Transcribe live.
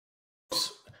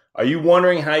Are you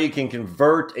wondering how you can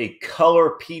convert a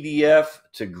color PDF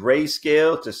to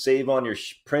grayscale to save on your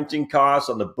printing costs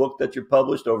on the book that you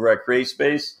published over at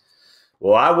Createspace?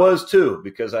 Well, I was too,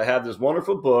 because I have this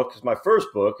wonderful book. It's my first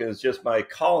book, and it's just my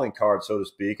calling card, so to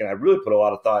speak. And I really put a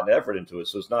lot of thought and effort into it.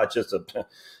 So it's not just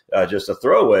a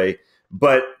throwaway,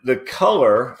 but the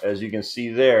color, as you can see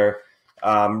there,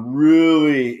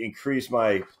 really increased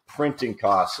my printing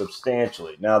costs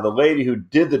substantially. Now, the lady who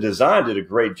did the design did a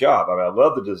great job. I mean, I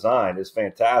love the design; it's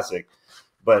fantastic,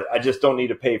 but I just don't need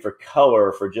to pay for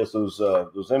color for just those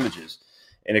images.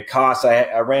 And it costs.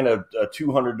 I ran a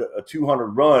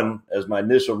 200 run as my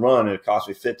initial run, and it cost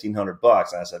me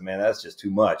 $1,500. And I said, man, that's just too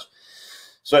much.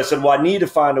 So I said, well, I need to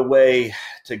find a way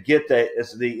to get that.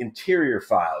 It's the interior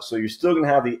file. So you're still going to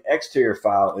have the exterior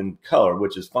file in color,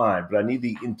 which is fine, but I need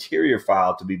the interior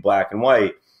file to be black and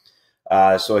white,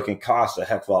 so it can cost a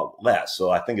heck of a lot less. So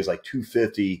I think it's like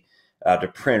 $250 to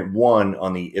print one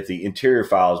on if the interior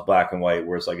file is black and white,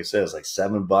 whereas, like I said, it's like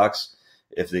 $7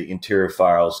 if the interior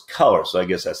file is color. So I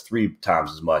guess that's 3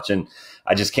 times as much. And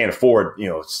I just can't afford,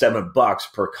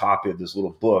 $7 per copy of this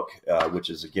little book,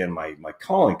 which is, again, my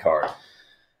calling card.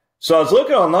 So I was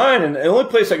looking online, and the only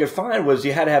place I could find was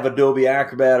you had to have Adobe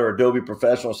Acrobat or Adobe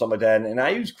Professional or something like that. And I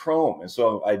use Chrome. And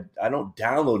so I don't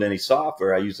download any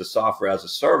software. I use the software as a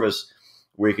service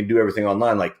where you can do everything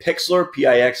online, like Pixlr,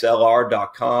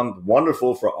 Pixlr.com.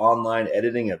 Wonderful for online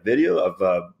editing of video,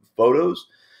 of photos.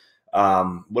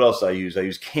 What else I use? I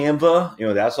use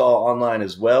Canva. That's all online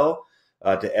as well,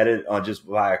 to edit on just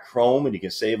via Chrome, and you can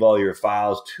save all your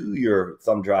files to your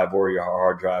thumb drive or your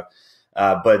hard drive.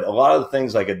 But a lot of the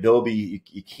things like Adobe,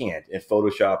 you can't. In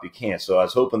Photoshop, you can't. So I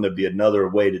was hoping there'd be another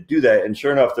way to do that. And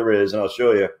sure enough, there is. And I'll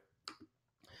show you.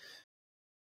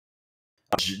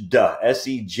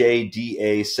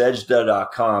 SEJDA,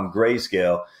 Sejda.com,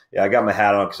 Grayscale. Yeah, I got my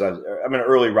hat on because I'm an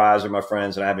early riser, my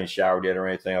friends, and I haven't showered yet or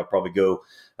anything. I'll probably go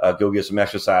get some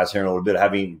exercise here in a little bit. I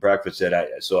haven't eaten breakfast yet,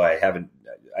 so I haven't.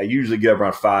 I usually get up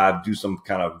around 5, do some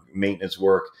kind of maintenance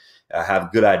work. I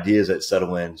have good ideas that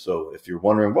settle in. So if you're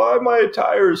wondering why my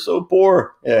attire is so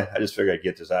poor, I just figured I'd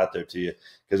get this out there to you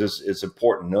because it's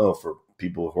important to know for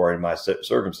people who are in my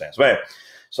circumstance. But anyway,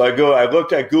 so I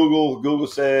looked at Google. Google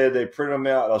said they print them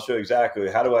out. I'll show you exactly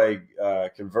how do I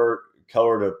convert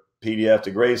color to PDF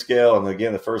to grayscale. And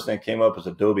again, the first thing that came up was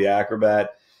Adobe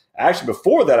Acrobat. Actually,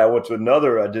 before that, I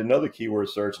did another keyword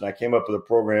search, and I came up with a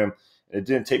program. It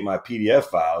didn't take my PDF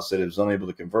file. It said it was unable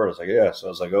to convert. I was like, yeah. So I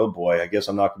was like, oh boy, I guess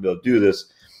I'm not going to be able to do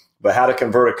this. But how to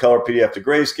convert a color PDF to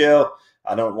grayscale?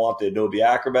 I don't want the Adobe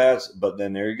Acrobats, but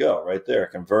then there you go, right there.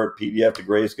 Convert PDF to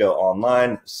grayscale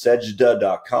online,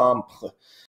 Sejda.com.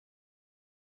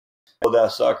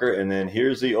 That sucker, and then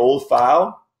here's the old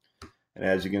file. And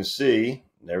as you can see,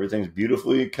 everything's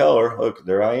beautifully in color. Look,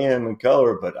 there I am in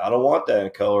color, but I don't want that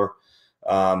in color.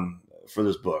 For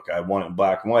this book, I want it in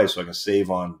black and white so I can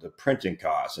save on the printing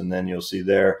costs. And then you'll see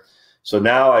there. So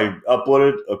now I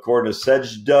uploaded according to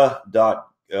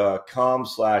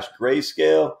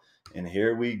Sejda.com/grayscale. And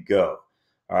here we go.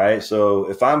 All right. So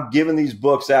if I'm giving these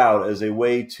books out as a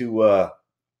way to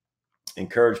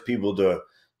encourage people to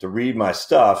read my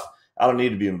stuff, I don't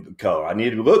need to be in color. I need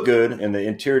to look good. And the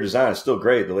interior design is still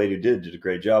great. The lady who did a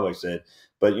great job, like I said.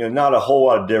 But, not a whole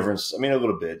lot of difference. I mean, a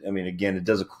little bit. I mean, again, it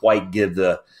doesn't quite give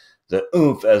the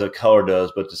oomph as a color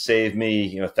does, but to save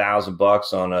me,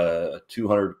 $1,000 on a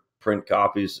 200 print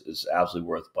copies is absolutely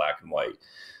worth black and white.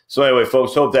 So anyway,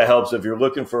 folks, hope that helps. If you're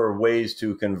looking for ways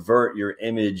to convert your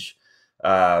image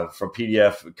from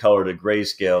PDF color to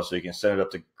grayscale so you can send it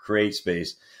up to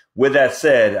Createspace. With that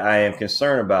said, I am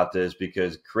concerned about this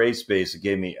because Createspace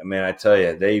gave me, man, I tell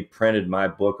you, they printed my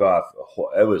book off.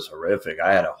 It was horrific.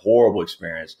 I had a horrible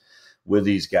experience with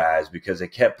these guys because they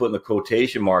kept putting the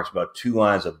quotation marks about 2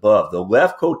 lines above. The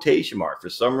left quotation mark, for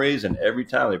some reason, every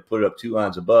time they put it up 2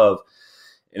 lines above,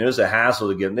 and it was a hassle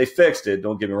to get them. They fixed it,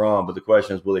 don't get me wrong, but the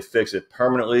question is, will they fix it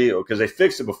permanently? Or because they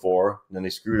fixed it before, then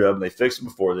they screwed up, and they fixed it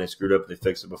before, then they screwed up, and they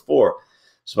fixed it before.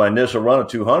 So my initial run of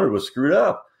 200 was screwed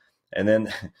up.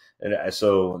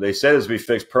 So they said it's to be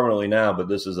fixed permanently now, but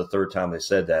this is the 3rd time they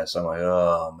said that. So I'm like,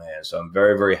 oh, man. So I'm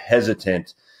very, very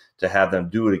hesitant to have them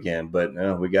do it again, but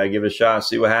we got to give it a shot and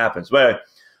see what happens. But anyway,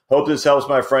 hope this helps,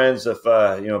 my friends. If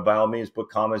by all means, put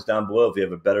comments down below if you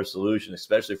have a better solution,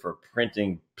 especially for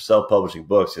printing, self-publishing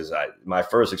books. Because my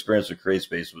first experience with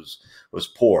Createspace was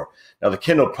poor. Now the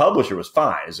Kindle publisher was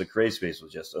fine. As the Createspace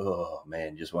was just, oh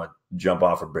man, just want to jump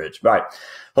off a bridge. All right,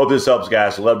 hope this helps,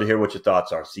 guys. I'd love to hear what your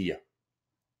thoughts are. See ya.